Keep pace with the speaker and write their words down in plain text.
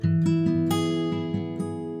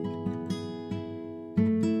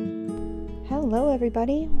Hello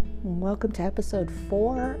everybody, welcome to episode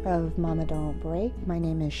 4 of Mama Don't Break. My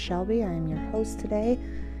name is Shelby, I am your host today.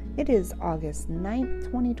 It is August 9th,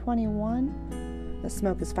 2021. The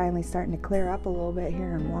smoke is finally starting to clear up a little bit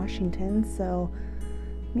here in Washington, so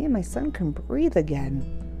me and my son can breathe again.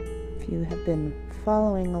 If you have been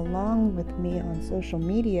following along with me on social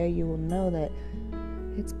media, you will know that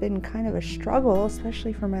it's been kind of a struggle,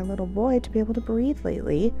 especially for my little boy, to be able to breathe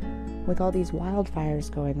lately with all these wildfires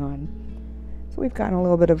going on. So we've gotten a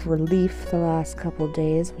little bit of relief the last couple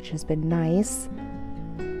days, which has been nice.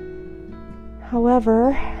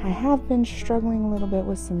 However, I have been struggling a little bit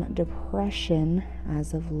with some depression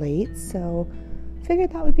as of late, so I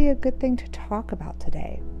figured that would be a good thing to talk about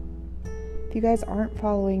today. If you guys aren't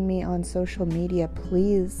following me on social media,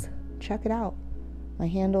 please check it out. My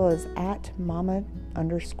handle is at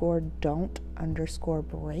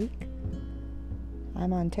mama_don't_break.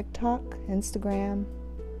 I'm on TikTok, Instagram,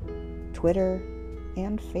 Twitter,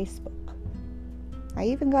 and Facebook. I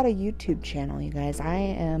even got a YouTube channel, you guys. I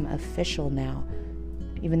am official now,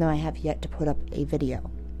 even though I have yet to put up a video.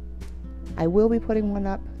 I will be putting one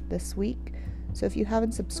up this week, so if you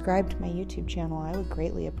haven't subscribed to my YouTube channel, I would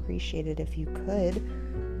greatly appreciate it if you could.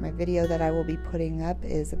 My video that I will be putting up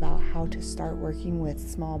is about how to start working with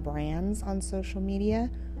small brands on social media.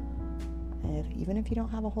 Even if you don't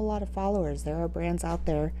have a whole lot of followers, there are brands out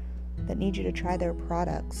there that need you to try their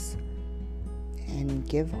products and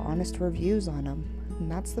give honest reviews on them.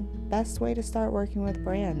 And that's the best way to start working with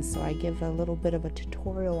brands. So I give a little bit of a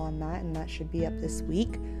tutorial on that, and that should be up this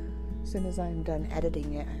week. As soon as I'm done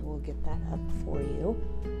editing it, I will get that up for you.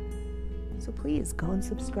 So please go and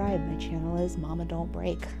subscribe. My channel is Mama Don't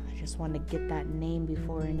Break. I just wanted to get that name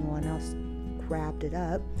before anyone else grabbed it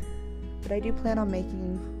up. But I do plan on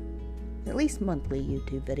making at least monthly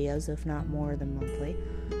YouTube videos, if not more than monthly.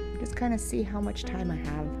 Just kind of see how much time I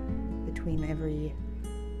have between every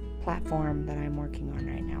platform that I'm working on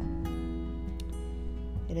right now.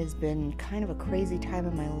 It has been kind of a crazy time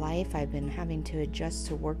in my life. I've been having to adjust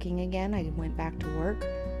to working again. I went back to work.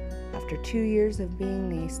 After 2 years of being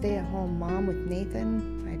the stay-at-home mom with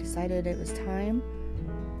Nathan, I decided it was time.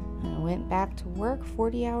 I went back to work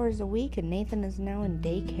 40 hours a week, and Nathan is now in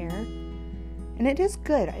daycare. And it is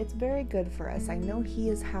good. It's very good for us. I know he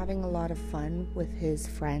is having a lot of fun with his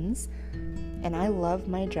friends, and I love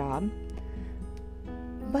my job.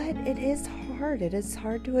 But it is hard. It is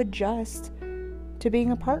hard to adjust to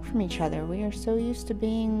being apart from each other. We are so used to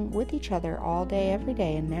being with each other all day, every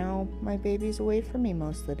day, and now my baby's away from me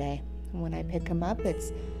most of the day. And when I pick him up,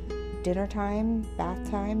 it's dinner time, bath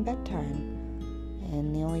time, bedtime.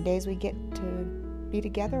 And the only days we get to be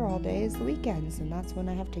together all day is the weekends, and that's when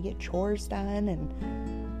I have to get chores done. And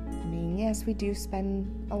I mean, yes, we do spend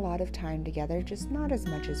a lot of time together, just not as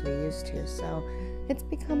much as we used to. So it's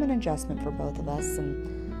become an adjustment for both of us. And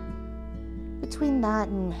between that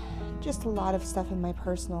and just a lot of stuff in my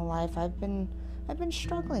personal life, I've been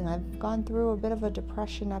struggling. I've gone through a bit of a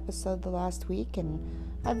depression episode the last week, and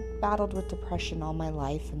I've battled with depression all my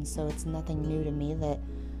life, and so it's nothing new to me that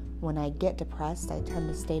when I get depressed, I tend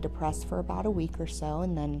to stay depressed for about a week or so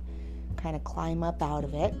and then kind of climb up out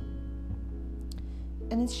of it.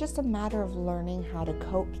 And it's just a matter of learning how to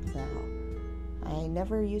cope now. I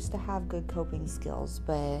never used to have good coping skills,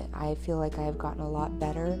 but I feel like I have gotten a lot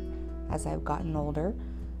better as I've gotten older.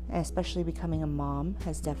 And especially becoming a mom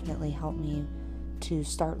has definitely helped me to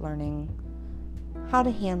start learning how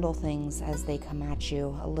to handle things as they come at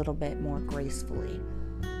you a little bit more gracefully.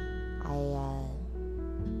 I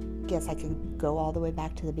guess I could go all the way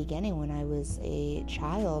back to the beginning. When I was a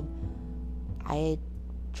child, I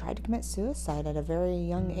tried to commit suicide at a very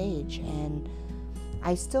young age, and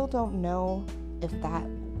I still don't know if that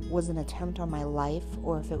was an attempt on my life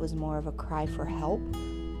or if it was more of a cry for help.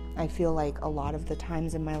 I feel like a lot of the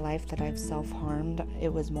times in my life that I've self-harmed,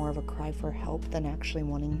 it was more of a cry for help than actually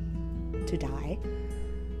wanting to die.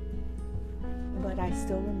 But I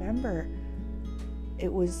still remember it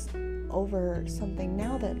was over something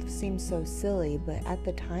now that seems so silly, but at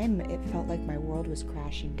the time it felt like my world was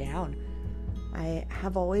crashing down. I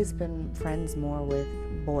have always been friends more with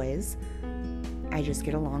boys. I just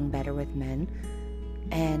get along better with men.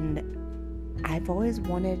 And I've always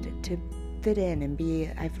wanted to fit in and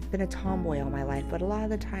I've been a tomboy all my life, but a lot of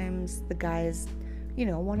the times the guys,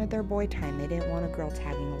 wanted their boy time. They didn't want a girl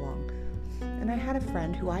tagging along. And I had a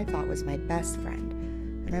friend who I thought was my best friend.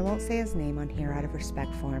 And I won't say his name on here out of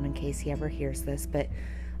respect for him in case he ever hears this, but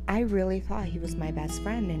I really thought he was my best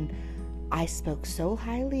friend, and I spoke so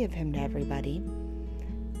highly of him to everybody.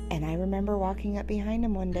 And I remember walking up behind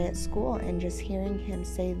him one day at school and just hearing him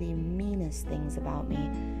say the meanest things about me.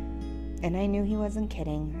 And I knew he wasn't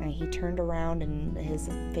kidding. He turned around and his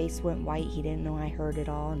face went white. He didn't know I heard it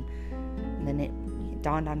all. And then it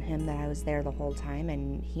dawned on him that I was there the whole time.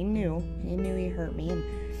 And he knew he hurt me. And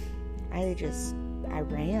I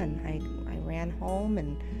ran. I ran home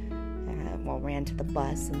and, ran to the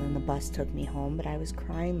bus. And then the bus took me home. But I was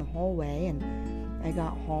crying the whole way. And I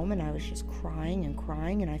got home and I was just crying.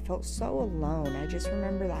 And I felt so alone. I just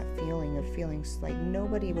remember that feeling of feeling like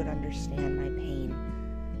nobody would understand my pain.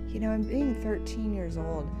 You know, and being 13 years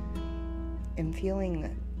old and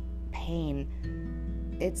feeling pain,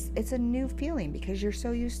 it's a new feeling because you're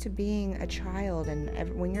so used to being a child.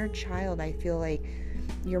 And when you're a child, I feel like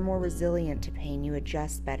you're more resilient to pain. You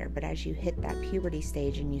adjust better. But as you hit that puberty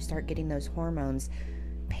stage and you start getting those hormones,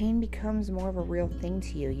 pain becomes more of a real thing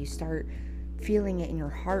to you. You start feeling it in your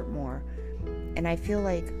heart more. And I feel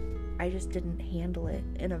like I just didn't handle it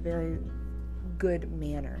in a very good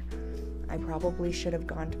manner. I probably should have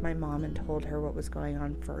gone to my mom and told her what was going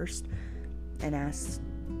on first and asked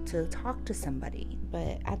to talk to somebody.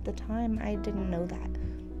 But at the time, I didn't know that.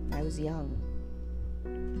 I was young.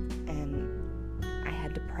 And I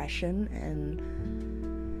had depression,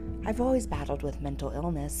 and I've always battled with mental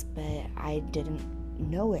illness, but I didn't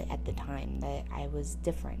know it at the time that I was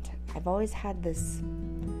different. I've always had this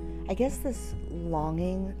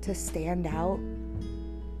longing to stand out,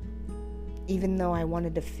 even though I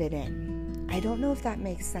wanted to fit in. I don't know if that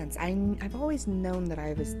makes sense. I've always known that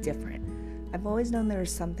I was different. I've always known there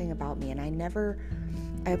was something about me, and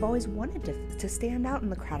I've always wanted to stand out in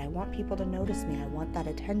the crowd. I want people to notice me. I want that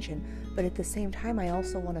attention. But at the same time, I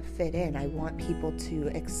also want to fit in. I want people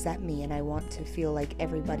to accept me, and I want to feel like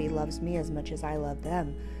everybody loves me as much as I love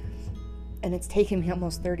them. And it's taken me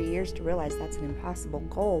almost 30 years to realize that's an impossible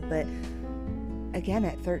goal. But again,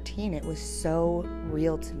 at 13, it was so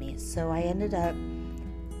real to me. So I ended up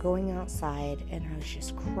going outside, and I was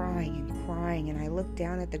just crying, and I looked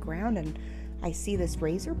down at the ground and I see this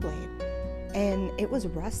razor blade, and it was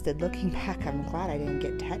rusted. Looking back, I'm glad I didn't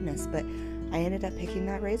get tetanus, but I ended up picking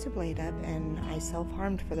that razor blade up and I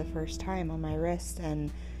self-harmed for the first time on my wrist.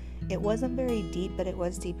 And it wasn't very deep, but it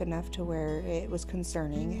was deep enough to where it was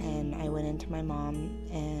concerning. And I went into my mom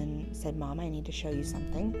and said, "Mom, I need to show you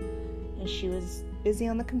something." And she was busy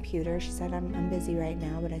on the computer. She said, I'm busy right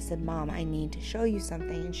now. But I said, "Mom, I need to show you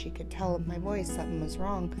something." And she could tell in my voice something was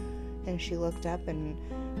wrong. And she looked up and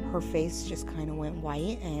her face just kind of went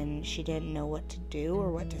white, and she didn't know what to do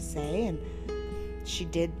or what to say. And she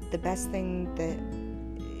did the best thing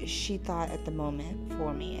that she thought at the moment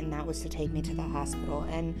for me, and that was to take me to the hospital.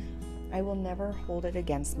 And I will never hold it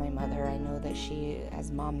against my mother. I know that she,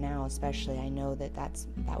 as mom now especially, I know that that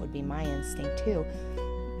would be my instinct too.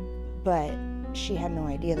 But she had no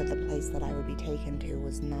idea that the place that I would be taken to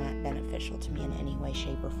was not beneficial to me in any way,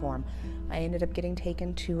 shape, or form. I ended up getting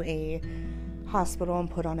taken to a hospital and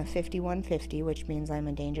put on a 5150, which means I'm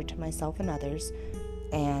a danger to myself and others.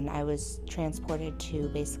 And I was transported to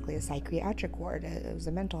basically a psychiatric ward. It was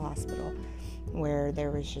a mental hospital where there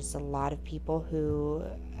was just a lot of people who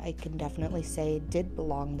I can definitely say did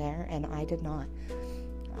belong there, and I did not.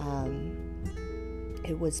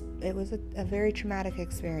 It was a very traumatic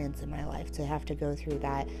experience in my life to have to go through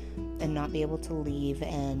that and not be able to leave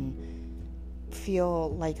and feel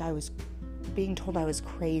like I was being told I was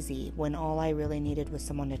crazy when all I really needed was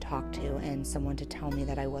someone to talk to and someone to tell me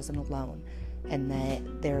that I wasn't alone and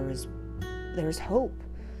that there was hope.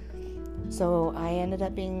 So I ended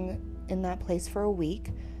up being in that place for a week,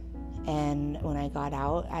 and when I got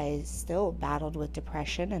out, I still battled with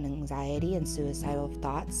depression and anxiety and suicidal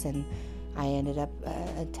thoughts, and I ended up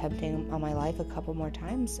attempting on my life a couple more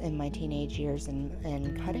times in my teenage years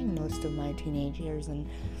and cutting most of my teenage years and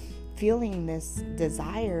feeling this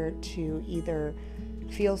desire to either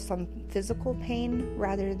feel some physical pain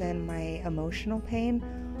rather than my emotional pain,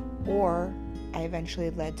 or I eventually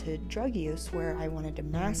led to drug use where I wanted to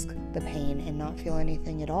mask the pain and not feel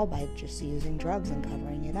anything at all by just using drugs and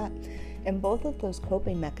covering it up. And both of those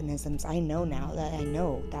coping mechanisms, I know now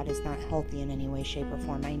that is not healthy in any way, shape, or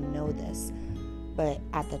form. I know this. But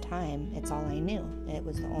at the time, it's all I knew. It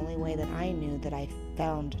was the only way that I knew that I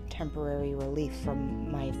found temporary relief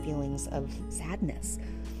from my feelings of sadness.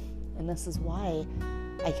 And this is why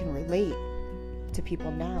I can relate to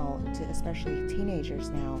people now, to especially teenagers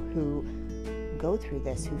now, who go through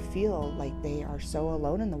this, who feel like they are so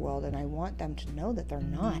alone in the world. And I want them to know that they're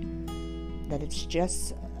not, that it's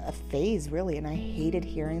just a phase, really. And I hated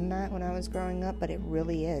hearing that when I was growing up, but it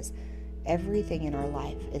really is. Everything in our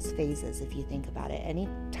life is phases, if you think about it. Any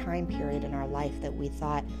time period in our life that we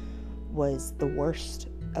thought was the worst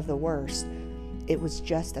of the worst, it was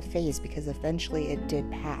just a phase, because eventually it did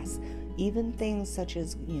pass. Even things such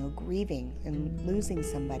as, grieving and losing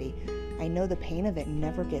somebody. I know the pain of it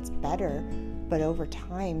never gets better, but over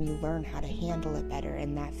time you learn how to handle it better,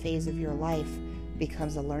 and that phase of your life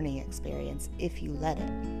becomes a learning experience if you let it.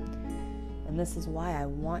 And this is why I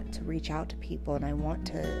want to reach out to people, and I want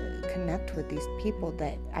to connect with these people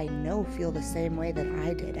that I know feel the same way that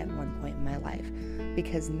I did at one point in my life.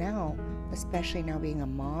 Because now, especially now being a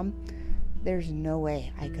mom, there's no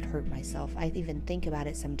way I could hurt myself. I even think about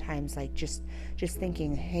it sometimes, like just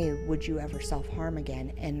thinking, hey, would you ever self-harm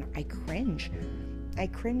again? And I cringe. I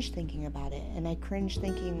cringe thinking about it. And I cringe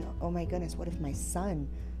thinking, oh my goodness, what if my son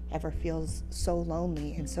ever feels so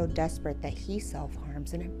lonely and so desperate that he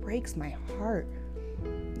self-harms? And it breaks my heart.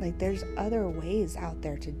 Like, there's other ways out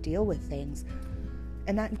there to deal with things.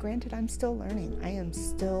 And that, granted, I'm still learning. I am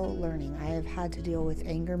still learning. I have had to deal with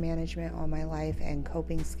anger management all my life and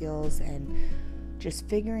coping skills and just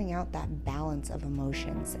figuring out that balance of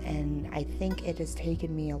emotions. And I think it has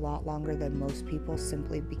taken me a lot longer than most people,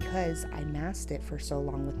 simply because I masked it for so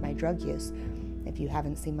long with my drug use. If you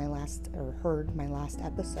haven't seen my last or heard my last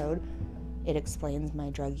episode, it explains my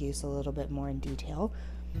drug use a little bit more in detail.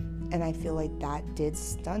 And I feel like that did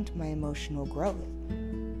stunt my emotional growth.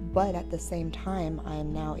 But at the same time, I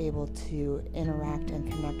am now able to interact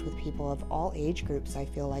and connect with people of all age groups, I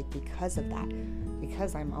feel like, because of that.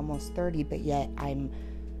 Because I'm almost 30, but yet I'm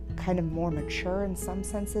kind of more mature in some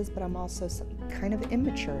senses, but I'm also kind of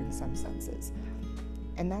immature in some senses.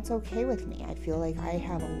 And that's okay with me. I feel like I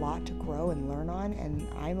have a lot to grow and learn on, and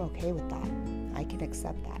I'm okay with that. I can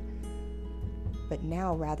accept that. But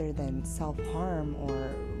now, rather than self-harm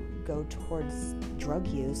or go towards drug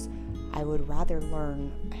use, I would rather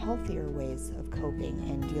learn healthier ways of coping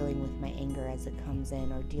and dealing with my anger as it comes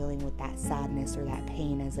in, or dealing with that sadness or that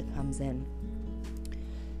pain as it comes in.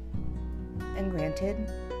 And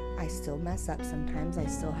granted, I still mess up sometimes. I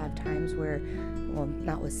still have times where, well,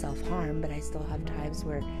 not with self-harm, but I still have times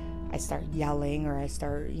where I start yelling, or I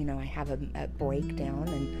have a breakdown.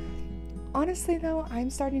 And honestly, though, I'm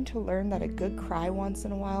starting to learn that a good cry once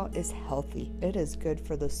in a while is healthy. It is good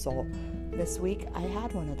for the soul. This week, I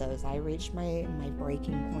had one of those. I reached my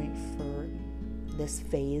breaking point for this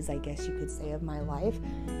phase, I guess you could say, of my life.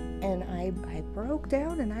 And I broke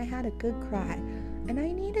down, and I had a good cry. And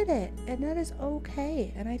I needed it. And that is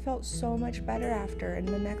okay. And I felt so much better after. And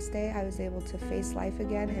the next day, I was able to face life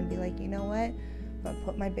again and be like, you know what? I'm going to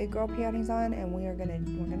put my big girl panties on, and we're gonna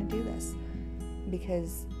do this.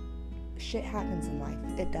 Because shit happens in life.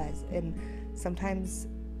 It does. And sometimes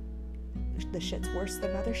the shit's worse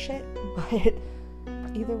than other shit, but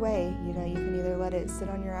either way, you can either let it sit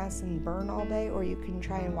on your ass and burn all day, or you can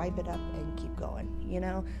try and wipe it up and keep going.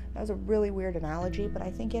 That was a really weird analogy, but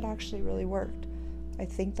I think it actually really worked. I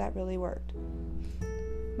think that really worked.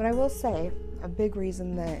 But I will say, a big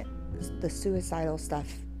reason that the suicidal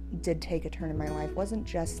stuff did take a turn in my life wasn't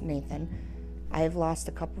just Nathan. I have lost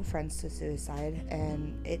a couple friends to suicide,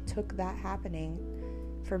 and it took that happening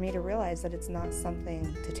for me to realize that it's not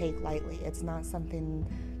something to take lightly. It's not something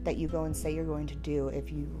that you go and say you're going to do if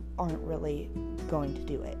you aren't really going to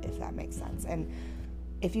do it, if that makes sense. And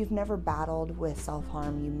if you've never battled with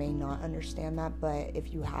self-harm, you may not understand that, but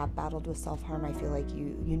if you have battled with self-harm, I feel like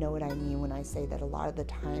you know what I mean when I say that a lot of the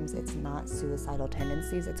times it's not suicidal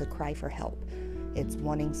tendencies, it's a cry for help. It's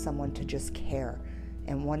wanting someone to just care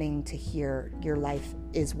and wanting to hear your life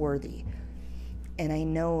is worthy. And I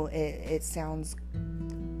know it sounds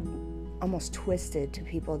almost twisted to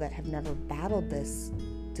people that have never battled this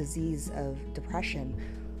disease of depression,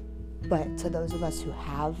 but to those of us who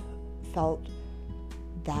have felt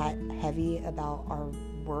that heavy about our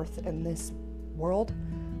worth in this world,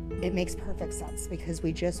 it makes perfect sense, because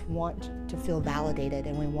we just want to feel validated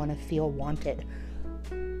and we want to feel wanted.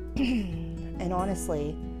 And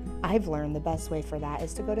honestly, I've learned the best way for that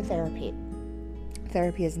is to go to therapy.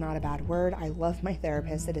 Therapy is not a bad word. I love my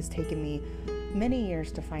therapist. It has taken me many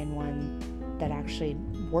years to find one that actually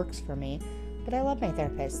works for me, but I love my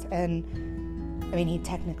therapist. And he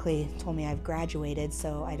technically told me I've graduated,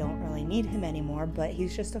 so I don't really need him anymore, but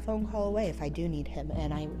he's just a phone call away if I do need him.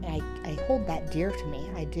 And I hold that dear to me.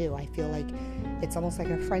 I do. I feel like it's almost like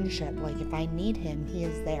a friendship. Like, if I need him, he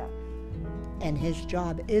is there. And his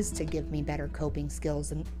job is to give me better coping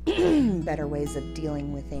skills and better ways of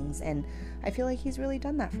dealing with things. And I feel like he's really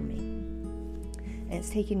done that for me. And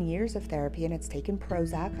it's taken years of therapy, and it's taken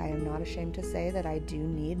Prozac. I am not ashamed to say that I do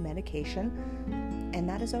need medication, and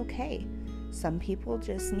that is okay. Some people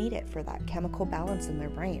just need it for that chemical balance in their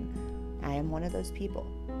brain. I am one of those people.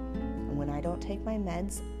 And when I don't take my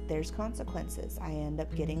meds, there's consequences. I end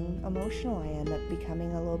up getting emotional. I end up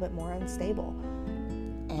becoming a little bit more unstable.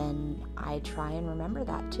 And I try and remember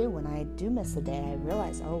that too. When I do miss a day, I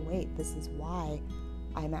realize, oh wait, this is why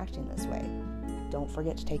I'm acting this way. Don't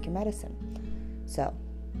forget to take your medicine. So,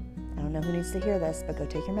 I don't know who needs to hear this, but go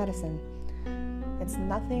take your medicine. It's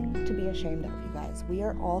nothing to be ashamed of, you guys. We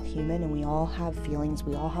are all human and we all have feelings,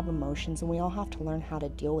 we all have emotions, and we all have to learn how to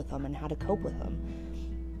deal with them and how to cope with them.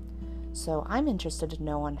 So I'm interested to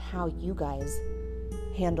know on how you guys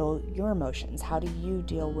handle your emotions. How do you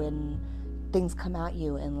deal when things come at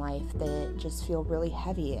you in life that just feel really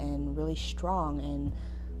heavy and really strong and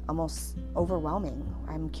almost overwhelming?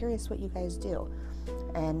 I'm curious what you guys do.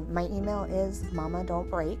 And my email is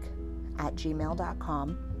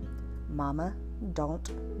mamadon'tbreak@gmail.com.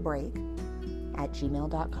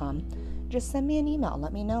 mamadon'tbreak@gmail.com. Just send me an email.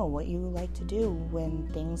 Let me know what you like to do when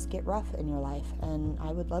things get rough in your life, and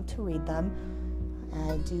I would love to read them.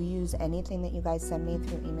 I do use anything that you guys send me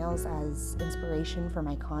through emails as inspiration for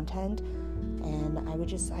my content, and I would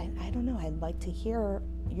just, I don't know, I'd like to hear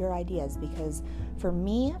your ideas, because for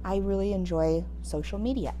me, I really enjoy social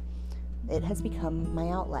media. It has become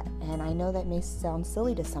my outlet, and I know that may sound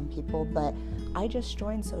silly to some people, but I just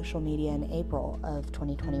joined social media in April of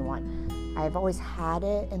 2021. I've always had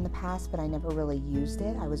it in the past, but I never really used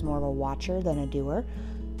it. I was more of a watcher than a doer,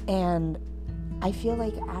 and I feel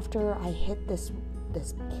like after I hit this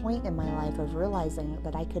point in my life of realizing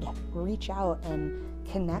that I could reach out and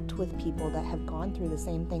connect with people that have gone through the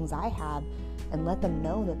same things I have and let them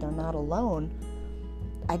know that they're not alone,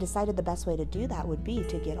 I decided the best way to do that would be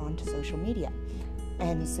to get onto social media.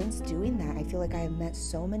 And since doing that, I feel like I have met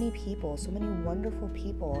so many people, so many wonderful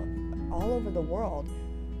people all over the world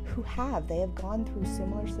they have gone through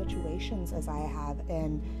similar situations as I have,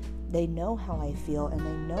 and they know how I feel, and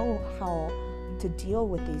they know how to deal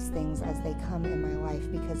with these things as they come in my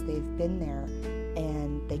life because they've been there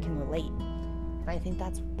and they can relate. And I think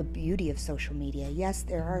that's the beauty of social media. Yes,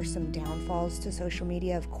 there are some downfalls to social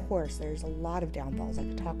media. Of course, there's a lot of downfalls. I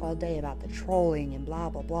could talk all day about the trolling and blah,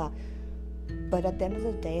 blah, blah. But at the end of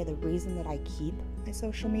the day, the reason that I keep my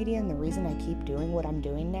social media and the reason I keep doing what I'm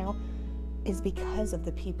doing now is because of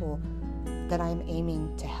the people that I'm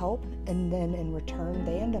aiming to help, and then in return,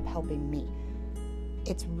 they end up helping me.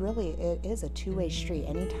 It is a two-way street.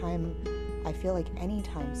 I feel like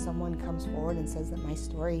anytime someone comes forward and says that my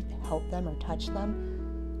story helped them or touched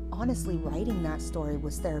them, honestly, writing that story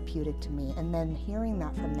was therapeutic to me, and then hearing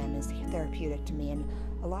that from them is therapeutic to me. And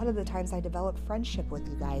a lot of the times I develop friendship with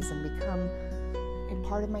you guys and become a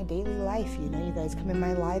part of my daily life. You know, you guys come in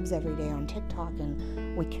my lives every day on TikTok,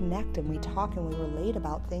 and we connect and we talk and we relate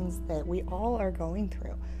about things that we all are going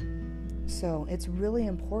through. So it's really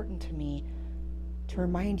important to me to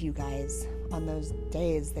remind you guys on those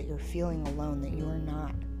days that you're feeling alone, that you are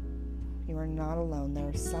not. You are not alone.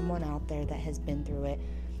 There's someone out there that has been through it.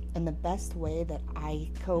 And the best way that I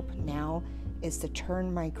cope now is to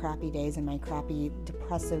turn my crappy days and my crappy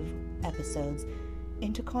depressive episodes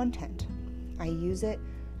into content. I use it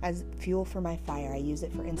as fuel for my fire. I use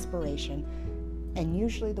it for inspiration. And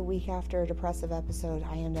usually the week after a depressive episode,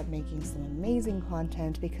 I end up making some amazing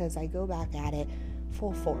content because I go back at it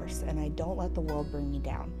full force and I don't let the world bring me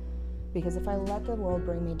down. Because if I let the world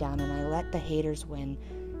bring me down and I let the haters win,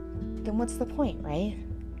 then what's the point, right?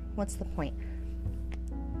 What's the point?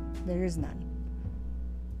 There is none.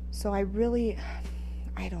 So I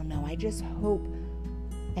don't know. I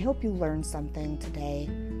hope you learned something today.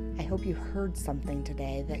 I hope you heard something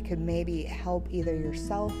today that could maybe help either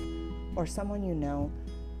yourself or someone you know.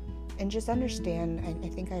 And just understand, I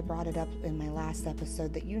think I brought it up in my last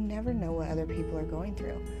episode, that you never know what other people are going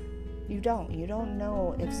through. You don't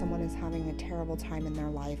know if someone is having a terrible time in their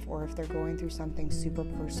life or if they're going through something super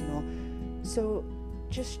personal. So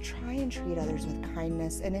just try and treat others with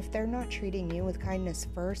kindness. And if they're not treating you with kindness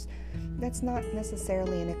first, that's not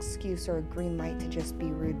necessarily an excuse or a green light to just be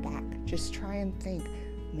rude back. Just try and think,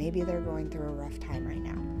 maybe they're going through a rough time right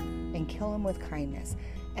now, and kill them with kindness.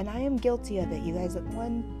 And I am guilty of it, you guys.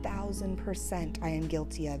 1,000% I am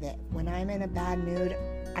guilty of it. When I'm in a bad mood,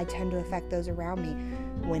 I tend to affect those around me.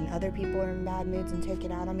 When other people are in bad moods and take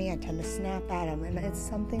it out on me, I tend to snap at them. And it's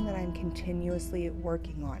something that I'm continuously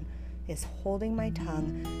working on, is holding my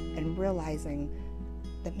tongue and realizing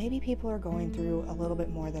that maybe people are going through a little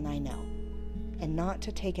bit more than I know. And not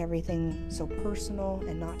to take everything so personal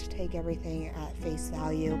and not to take everything at face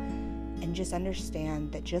value, and just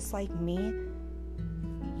understand that just like me,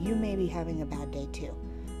 you may be having a bad day too.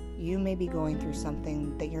 You may be going through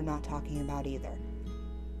something that you're not talking about either.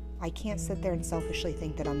 I can't sit there and selfishly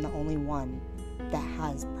think that I'm the only one that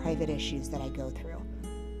has private issues that I go through.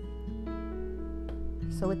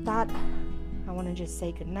 So with that, I want to just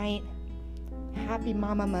say goodnight. Happy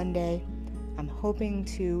Mama Monday. I'm hoping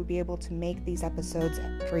to be able to make these episodes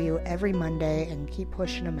for you every Monday and keep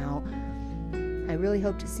pushing them out. I really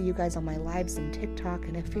hope to see you guys on my lives and TikTok.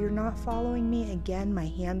 And if you're not following me, again, my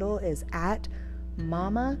handle is at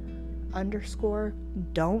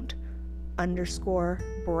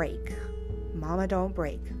mama_don't_break. Mama don't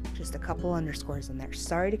break. Just a couple underscores in there.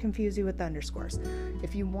 Sorry to confuse you with the underscores.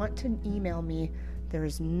 If you want to email me, there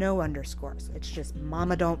is no underscores. It's just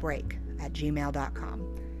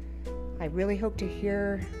mamadon'tbreak@gmail.com. I really hope to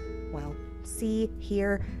hear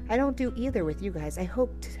I don't do either with you guys. I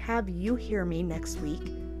hope to have you hear me next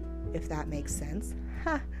week, if that makes sense.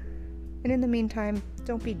 And in the meantime,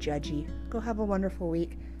 don't be judgy. Go have a wonderful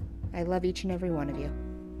week. I love each and every one of you.